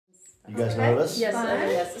You guys nervous? Yes,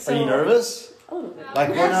 yes. Are you nervous? A little bit. Like,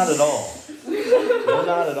 we're not at all. We're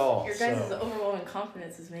not at all. Your guys' overwhelming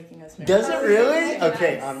confidence is making us nervous. Does it really?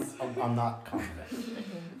 Okay, I'm not confident.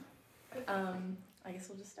 I guess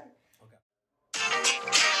we'll just start.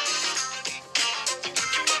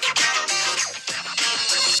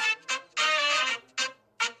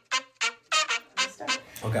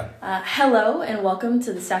 Okay. Hello and welcome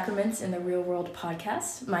to the Sacraments in the Real World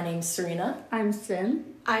podcast. My name's Serena. I'm Singh.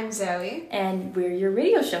 I'm Zoe. And we're your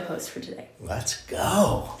radio show hosts for today. Let's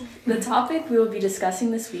go. The topic we will be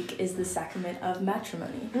discussing this week is the sacrament of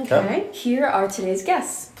matrimony. Okay. Here are today's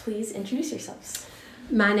guests. Please introduce yourselves.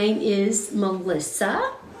 My name is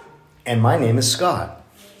Melissa. And my name is Scott.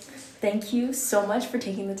 Thank you so much for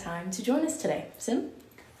taking the time to join us today. Sim?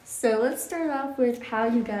 So let's start off with how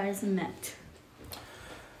you guys met.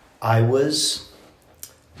 I was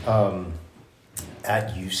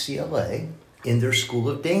at UCLA in their school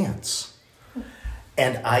of dance.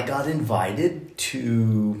 And I got invited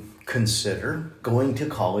to consider going to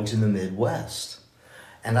college in the Midwest.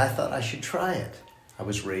 And I thought I should try it. I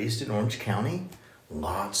was raised in Orange County.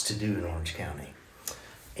 Lots to do in Orange County.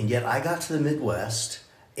 And yet I got to the Midwest,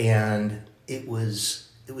 and it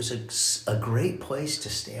was a great place to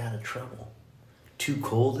stay out of trouble. Too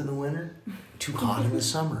cold in the winter, too hot in the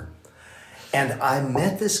summer. And I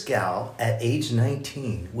met this gal at age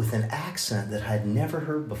 19 with an accent that I'd never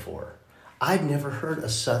heard before. I'd never heard a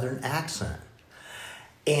Southern accent.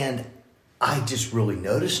 And I just really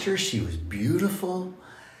noticed her. She was beautiful,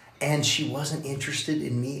 and she wasn't interested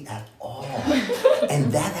in me at all.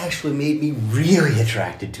 And that actually made me really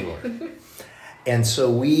attracted to her. And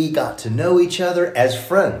so we got to know each other as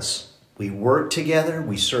friends. We worked together.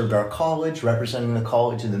 We served our college, representing the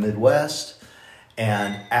college in the Midwest.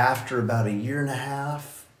 And after about a year and a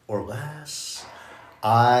half or less,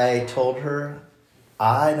 I told her,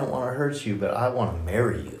 I don't want to hurt you, but I want to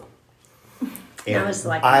marry you. And I was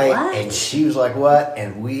like, what? And she was like, what?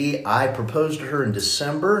 And I proposed to her in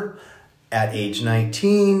December at age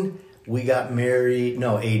 19. We got married,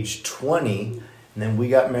 age 20. And then we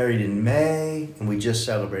got married in May, and we just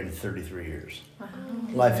celebrated 33 years. Wow.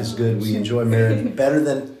 Life is good. We enjoy marriage better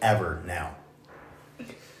than ever now.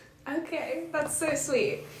 Okay, that's so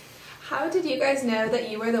sweet. How did you guys know that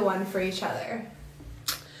you were the one for each other?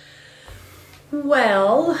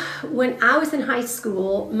 Well, when I was in high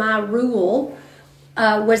school, my rule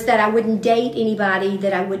was that I wouldn't date anybody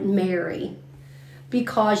that I wouldn't marry,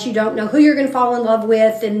 because you don't know who you're going to fall in love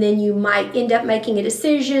with, and then you might end up making a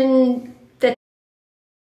decision that...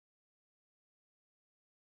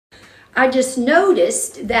 I just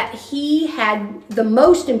noticed that he had the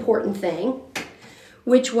most important thing,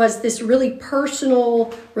 which was this really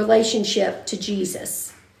personal relationship to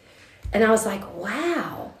Jesus. And I was like,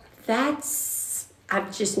 wow,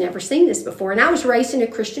 I've just never seen this before. And I was raised in a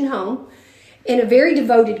Christian home, in a very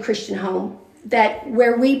devoted Christian home,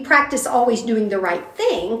 where we practice always doing the right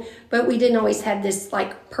thing, but we didn't always have this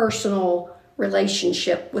like personal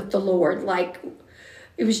relationship with the Lord. Like,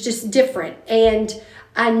 it was just different. And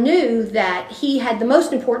I knew that he had the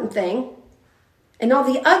most important thing, and all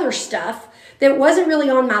the other stuff that wasn't really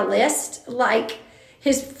on my list. Like,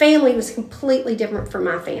 his family was completely different from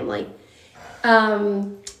my family.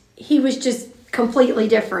 He was just completely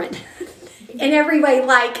different in every way.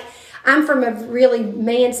 Like, I'm from a really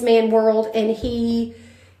man's man world, and he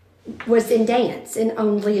was in dance and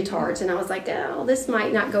owned leotards. And I was like, oh, this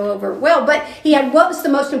might not go over well. But he had what was the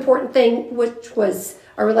most important thing, which was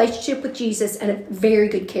a relationship with Jesus and a very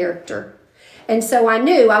good character. And so I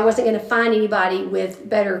knew I wasn't going to find anybody with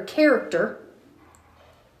better character.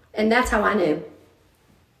 And that's how I knew.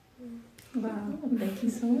 Wow, thank you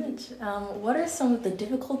so much. What are some of the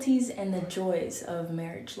difficulties and the joys of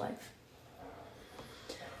marriage life?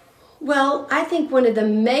 Well, I think one of the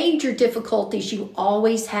major difficulties you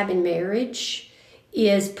always have in marriage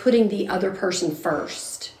is putting the other person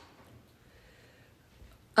first.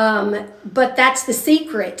 But that's the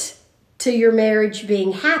secret to your marriage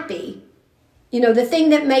being happy. You know, the thing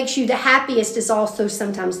that makes you the happiest is also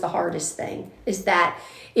sometimes the hardest thing, is that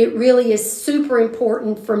it really is super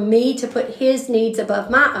important for me to put his needs above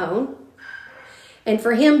my own, and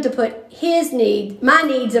for him to put my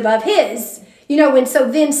needs above his. You know, and so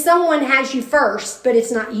then someone has you first, but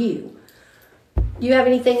it's not you. You have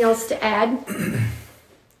anything else to add?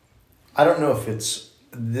 I don't know if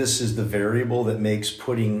this is the variable that makes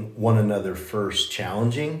putting one another first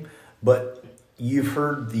challenging, but you've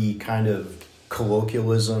heard the kind of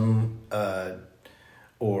colloquialism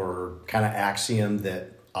or kind of axiom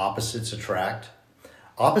that opposites attract.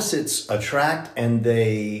 Opposites attract, and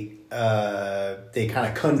they they kind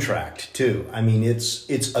of contract too. I mean,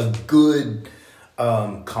 it's a good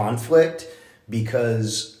conflict,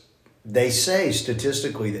 because they say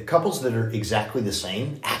statistically that couples that are exactly the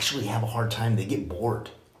same actually have a hard time. They get bored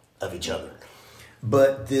of each other.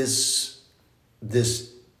 But this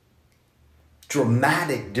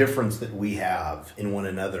dramatic difference that we have in one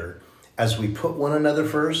another as we put one another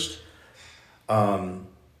first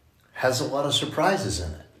has a lot of surprises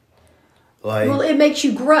in it. Well, it makes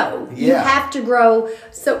you grow. Yeah. You have to grow.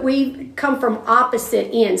 So we come from opposite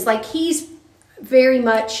ends. Like, he's very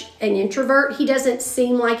much an introvert. He doesn't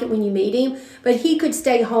seem like it when you meet him, but he could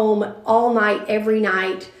stay home all night, every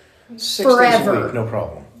night, 6 forever. days a week, no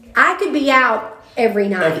problem. I could be out every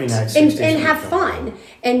night, 6 and days a week, have no fun. problem.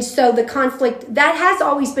 And so the conflict, that has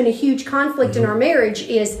always been a huge conflict in our marriage,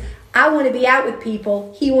 is I want to be out with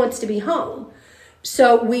people, he wants to be home.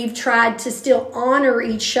 So we've tried to still honor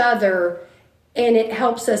each other, and it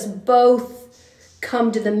helps us both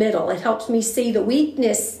come to the middle. It helps me see the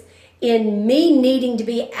weakness in me needing to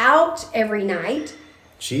be out every night.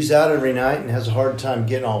 She's out every night and has a hard time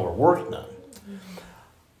getting all her work done.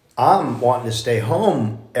 I'm wanting to stay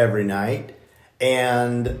home every night,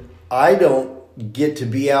 and I don't get to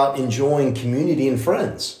be out enjoying community and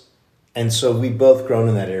friends. And so we've both grown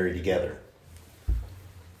in that area together.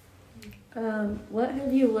 What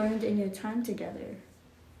have you learned in your time together?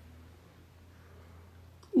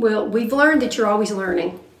 Well, we've learned that you're always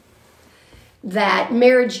learning. That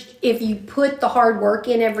marriage, if you put the hard work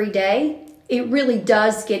in every day, it really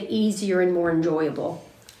does get easier and more enjoyable.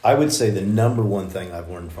 I would say the number one thing I've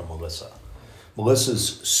learned from Melissa.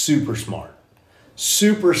 Melissa's super smart,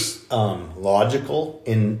 super logical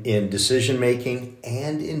in decision making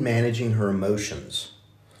and in managing her emotions.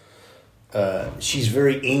 She's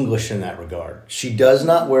very English in that regard. She does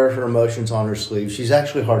not wear her emotions on her sleeve. She's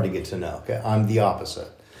actually hard to get to know. Okay? I'm the opposite.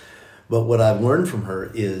 But what I've learned from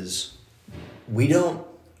her is we don't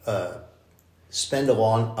spend a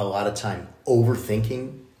lot of time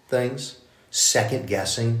overthinking things, second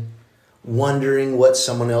guessing, wondering what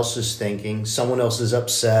someone else is thinking. Someone else is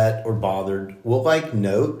upset or bothered. We'll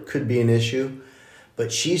note could be an issue,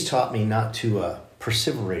 but she's taught me not to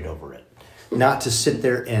perseverate over it, not to sit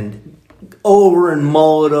there and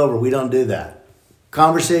mull it over. We don't do that.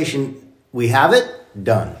 Conversation, we have it,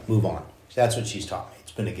 done, move on. That's what she's taught me.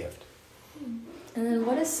 It's been a gift. And then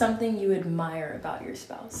what is something you admire about your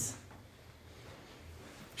spouse?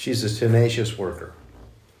 She's a tenacious worker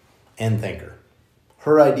and thinker.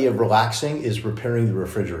 Her idea of relaxing is repairing the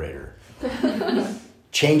refrigerator,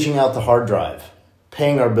 changing out the hard drive,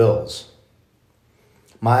 paying our bills.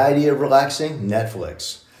 My idea of relaxing,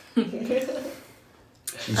 Netflix.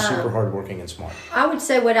 She's super hardworking and smart. I would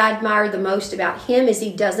say what I admire the most about him is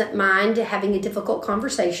he doesn't mind having a difficult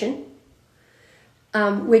conversation,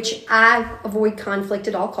 which I avoid conflict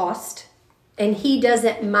at all cost. And he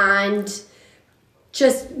doesn't mind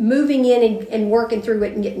just moving in and working through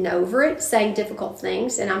it and getting over it, saying difficult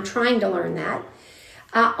things. And I'm trying to learn that.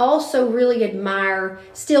 I also really admire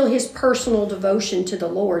still his personal devotion to the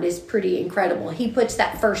Lord is pretty incredible. He puts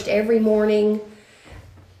that first every morning.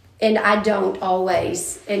 And I don't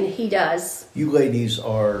always, and he does. You ladies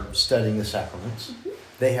are studying the Sacraments. Mm-hmm.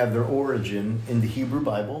 They have their origin in the Hebrew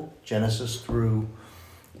Bible, Genesis through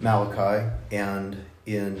Malachi, and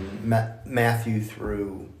in Matthew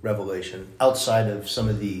through Revelation, outside of some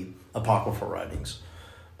of the apocryphal writings.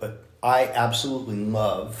 But I absolutely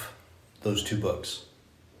love those two books.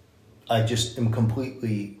 I just am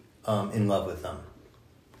completely in love with them.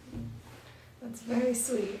 That's very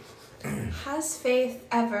sweet. Has faith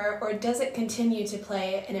ever, or does it continue to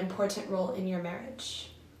play an important role in your marriage?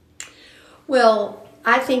 Well,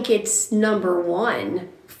 I think it's number one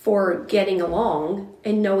for getting along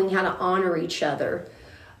and knowing how to honor each other.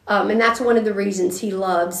 And that's one of the reasons he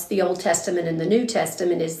loves the Old Testament and the New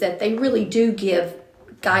Testament, is that they really do give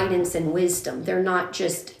guidance and wisdom. They're not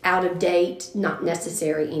just out of date, not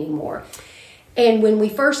necessary anymore. And when we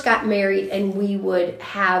first got married and we would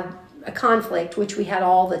have a conflict, which we had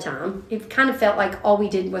all the time, it kind of felt like all we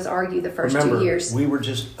did was argue the first 2 years. We were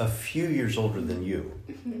just a few years older than you.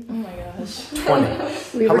 Oh my gosh.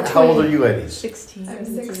 20. How old are you ladies? 16. I'm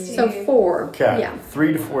 16. So 4. Okay. Yeah.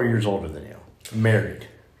 3 to 4 years older than you. Married.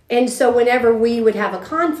 And so whenever we would have a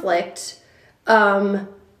conflict,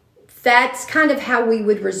 that's kind of how we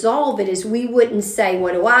would resolve it, is we wouldn't say,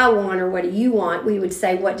 what do I want or what do you want? We would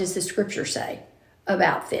say, what does the scripture say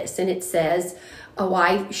about this? And it says a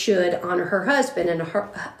wife should honor her husband, and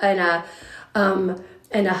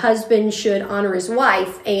a husband should honor his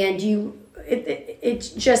wife. And it's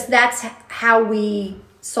just, that's how we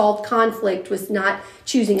solved conflict, was not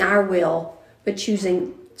choosing our will, but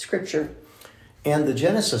choosing scripture. And the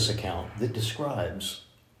Genesis account that describes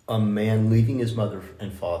a man leaving his mother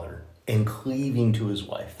and father and cleaving to his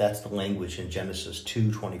wife. That's the language in Genesis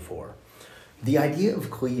 2:24. The idea of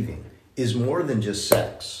cleaving is more than just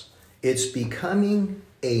sex. It's becoming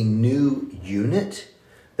a new unit,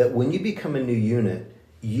 that when you become a new unit,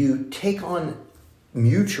 you take on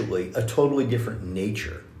mutually a totally different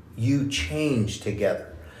nature. You change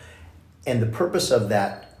together. And the purpose of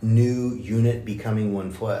that new unit becoming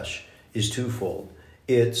one flesh is twofold.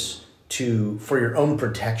 It's for your own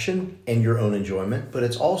protection and your own enjoyment, but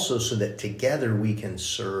it's also so that together we can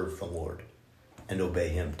serve the Lord and obey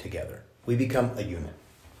him together. We become a unit.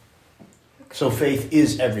 So faith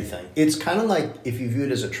is everything. It's kind of like, if you view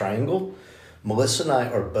it as a triangle, Melissa and I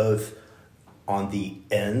are both on the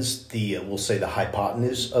ends, we'll say the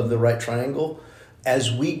hypotenuse of the right triangle.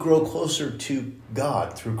 As we grow closer to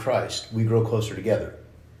God through Christ, we grow closer together.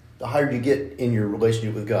 The higher you get in your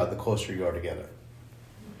relationship with God, the closer you are together.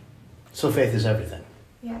 So faith is everything.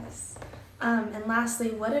 Yes. And lastly,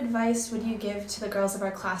 what advice would you give to the girls of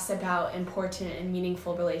our class about important and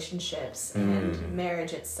meaningful relationships and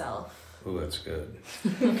marriage itself? Oh, that's good.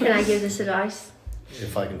 Can I give this advice?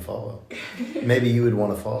 If I can follow. Maybe you would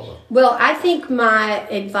want to follow. Well, I think my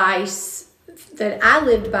advice that I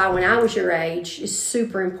lived by when I was your age is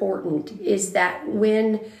super important, is that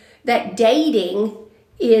that dating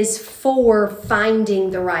is for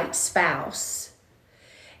finding the right spouse.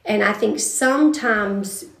 And I think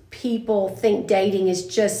sometimes people think dating is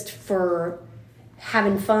just for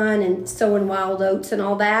having fun and sowing wild oats and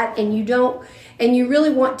all that. And you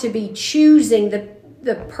really want to be choosing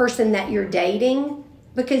the person that you're dating,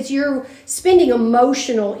 because you're spending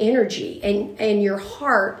emotional energy and your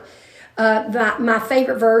heart. My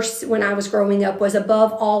favorite verse when I was growing up was,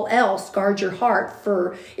 above all else, guard your heart,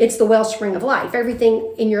 for it's the wellspring of life.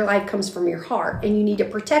 Everything in your life comes from your heart, and you need to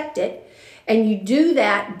protect it. And you do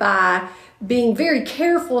that by being very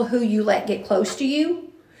careful who you let get close to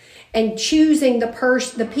you, and choosing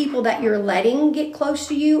the people that you're letting get close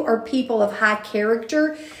to you are people of high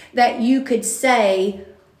character that you could say,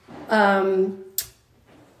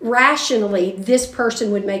 rationally, this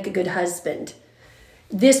person would make a good husband.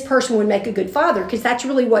 This person would make a good father, because that's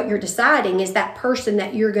really what you're deciding, is that person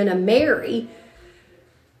that you're going to marry,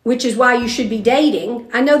 which is why you should be dating.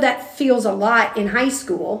 I know that feels a lot in high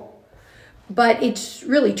school, but it's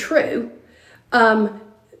really true.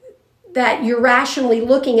 That you're rationally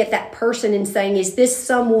looking at that person and saying, is this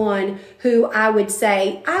someone who I would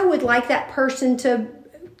say, I would like that person to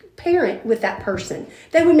parent with that person?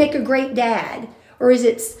 They would make a great dad. Or is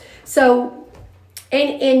it so?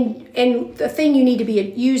 And the thing you need to be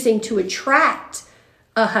using to attract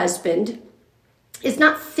a husband is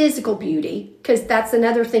not physical beauty, because that's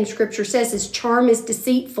another thing scripture says, is charm is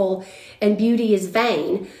deceitful and beauty is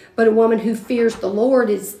vain, but a woman who fears the Lord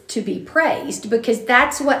is to be praised, because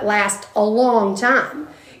that's what lasts a long time.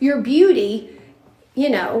 Your beauty,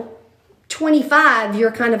 25,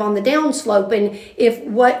 you're kind of on the downslope, and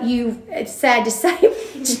it's sad to say,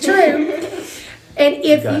 it's true. And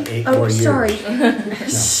if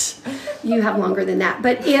you have longer than that.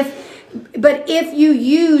 But if you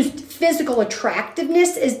used physical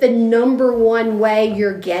attractiveness as the number one way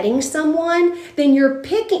you're getting someone, then you're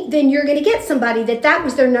going to get somebody that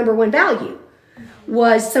was their number one value,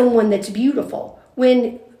 was someone that's beautiful.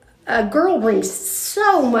 When a girl brings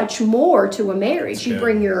so much more to a marriage, you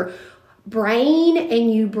bring your brain,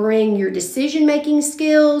 and you bring your decision-making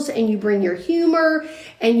skills, and you bring your humor,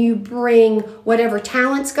 and you bring whatever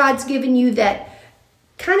talents God's given you. That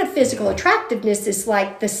kind of physical attractiveness is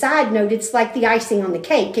like the side note. It's like the icing on the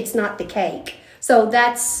cake. It's not the cake. So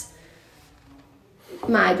that's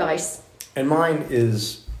my advice. And mine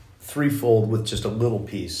is threefold with just a little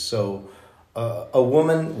piece. So a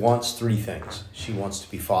woman wants three things. She wants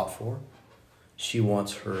to be fought for. She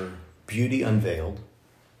wants her beauty unveiled.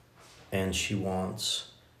 And she wants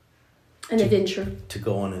an adventure. To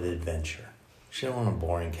go on an adventure. She don't want a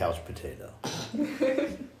boring couch potato.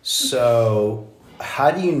 So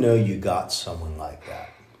how do you know you got someone like that?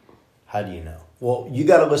 How do you know? Well, you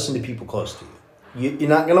got to listen to people close to you. You're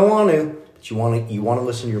not going to want to, but you want to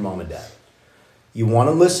listen to your mom and dad. You want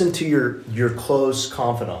to listen to your close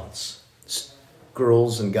confidants,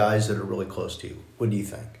 girls and guys that are really close to you. What do you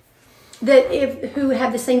think? Who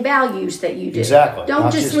have the same values that you do. Exactly.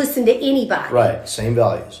 Don't just listen to anybody. Right, same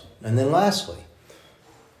values. And then lastly,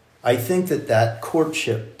 I think that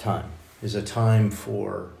courtship time is a time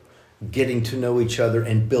for getting to know each other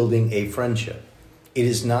and building a friendship. It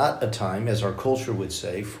is not a time, as our culture would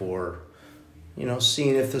say, for,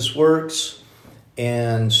 seeing if this works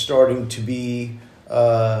and starting to be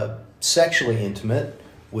sexually intimate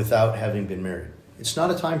without having been married. It's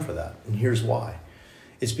not a time for that, and here's why.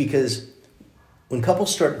 It's because when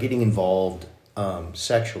couples start getting involved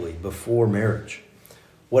sexually before marriage,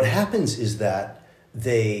 what happens is that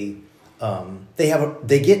they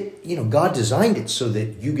get, God designed it so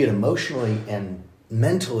that you get emotionally and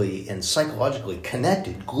mentally and psychologically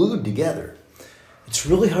connected, glued together. It's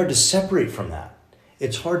really hard to separate from that.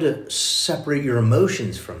 It's hard to separate your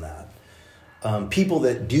emotions from that. People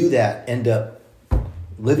that do that end up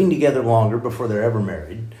living together longer before they're ever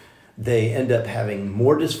married. They end up having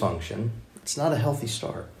more dysfunction. It's not a healthy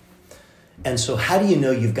start. And so how do you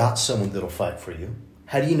know you've got someone that'll fight for you?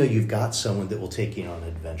 How do you know you've got someone that will take you on an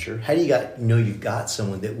adventure? How do you know you've got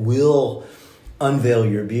someone that will unveil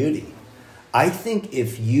your beauty? I think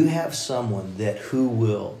if you have someone who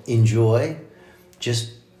will enjoy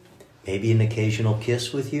just maybe an occasional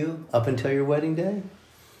kiss with you up until your wedding day,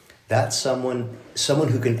 that's someone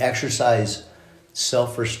who can exercise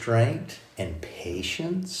self-restraint and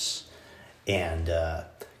patience and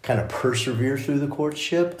kind of persevere through the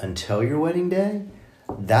courtship until your wedding day.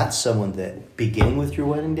 That's someone that, beginning with your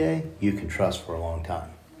wedding day, you can trust for a long time.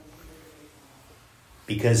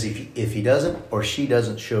 Because if he doesn't or she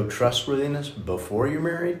doesn't show trustworthiness before you're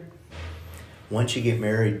married, once you get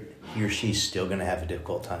married, he or she's still going to have a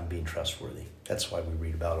difficult time being trustworthy. That's why we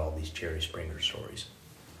read about all these Jerry Springer stories.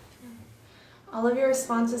 All of your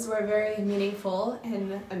responses were very meaningful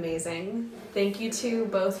and amazing. Thank you to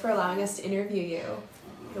both for allowing us to interview you.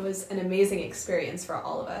 It was an amazing experience for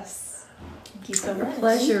all of us. Thank you so much.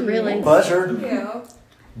 Pleasure, really. Pleasure. Thank you.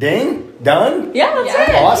 Ding? Done? Yeah, that's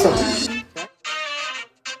it. Awesome.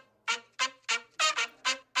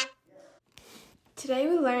 Today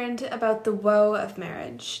we learned about the woe of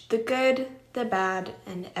marriage, the good, the bad,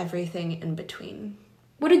 and everything in between.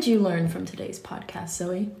 What did you learn from today's podcast,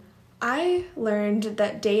 Zoe? I learned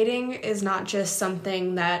that dating is not just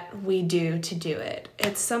something that we do to do it.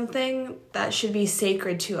 It's something that should be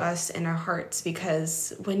sacred to us in our hearts,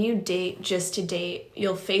 because when you date just to date,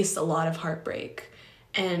 you'll face a lot of heartbreak,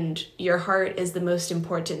 and your heart is the most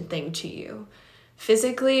important thing to you.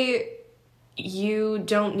 Physically, you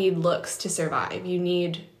don't need looks to survive. You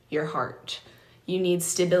need your heart. You need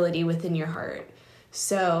stability within your heart.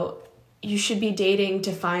 So you should be dating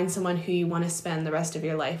to find someone who you want to spend the rest of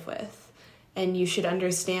your life with. And you should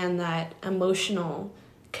understand that emotional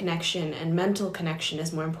connection and mental connection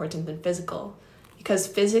is more important than physical. Because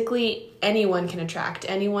physically, anyone can attract,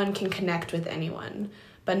 anyone can connect with anyone.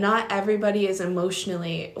 But not everybody is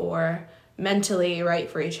emotionally or mentally right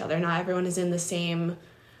for each other. Not everyone is in the same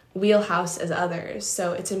wheelhouse as others.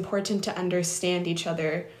 So it's important to understand each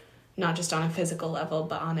other, not just on a physical level,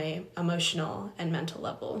 but on a emotional and mental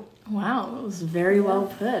level. Wow, that was very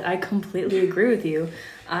well put. I completely agree with you.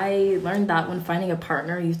 I learned that when finding a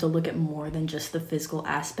partner, you have to look at more than just the physical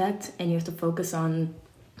aspect, and you have to focus on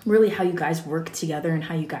really how you guys work together and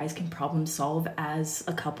how you guys can problem solve as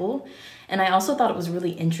a couple. And I also thought it was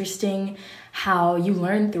really interesting how you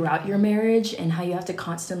learn throughout your marriage and how you have to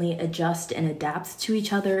constantly adjust and adapt to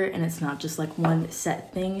each other, and it's not just like one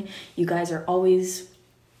set thing. You guys are always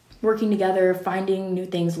working together, finding new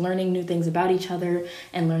things, learning new things about each other,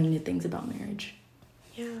 and learning new things about marriage.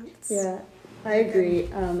 Yeah, I agree.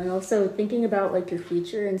 And also thinking about like your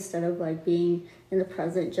future instead of like being in the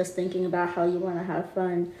present, just thinking about how you want to have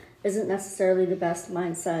fun isn't necessarily the best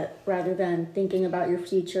mindset, rather than thinking about your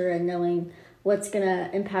future and knowing what's going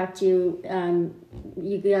to impact you,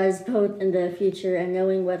 you guys both in the future, and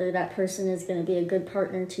knowing whether that person is going to be a good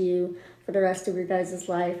partner to you for the rest of your guys'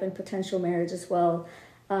 life and potential marriage as well.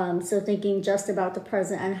 So thinking just about the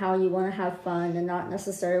present and how you want to have fun, and not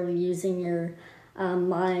necessarily using your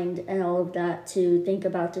mind and all of that to think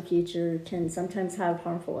about the future can sometimes have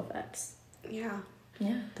harmful effects. Yeah,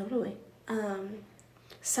 totally.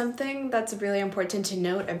 Something that's really important to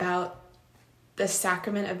note about the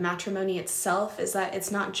sacrament of matrimony itself is that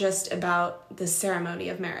it's not just about the ceremony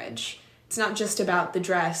of marriage. It's not just about the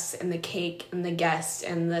dress and the cake and the guest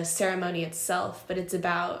and the ceremony itself, but it's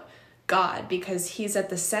about God, because he's at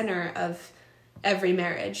the center of every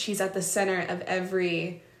marriage. He's at the center of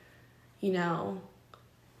every,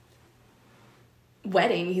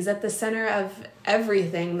 wedding. He's at the center of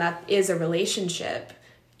everything that is a relationship.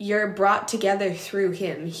 You're brought together through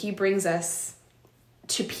him. He brings us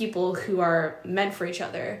to people who are meant for each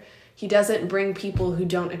other. He doesn't bring people who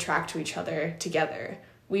don't attract to each other together.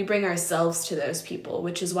 We bring ourselves to those people,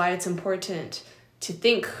 which is why it's important to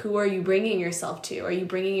think, who are you bringing yourself to? Are you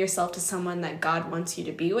bringing yourself to someone that God wants you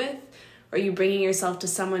to be with? Or are you bringing yourself to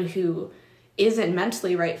someone who isn't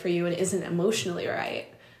mentally right for you and isn't emotionally right?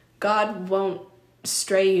 God won't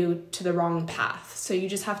stray you to the wrong path. So you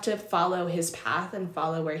just have to follow his path and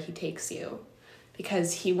follow where he takes you,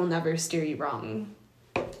 because he will never steer you wrong.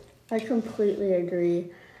 I completely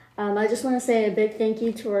agree. I just want to say a big thank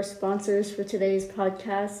you to our sponsors for today's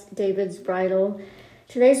podcast, David's Bridal.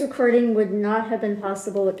 Today's recording would not have been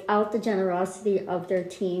possible without the generosity of their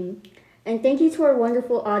team. And thank you to our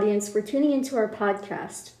wonderful audience for tuning into our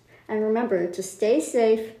podcast. And remember to stay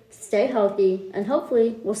safe, stay healthy, and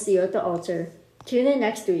hopefully we'll see you at the altar. Tune in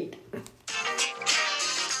next week.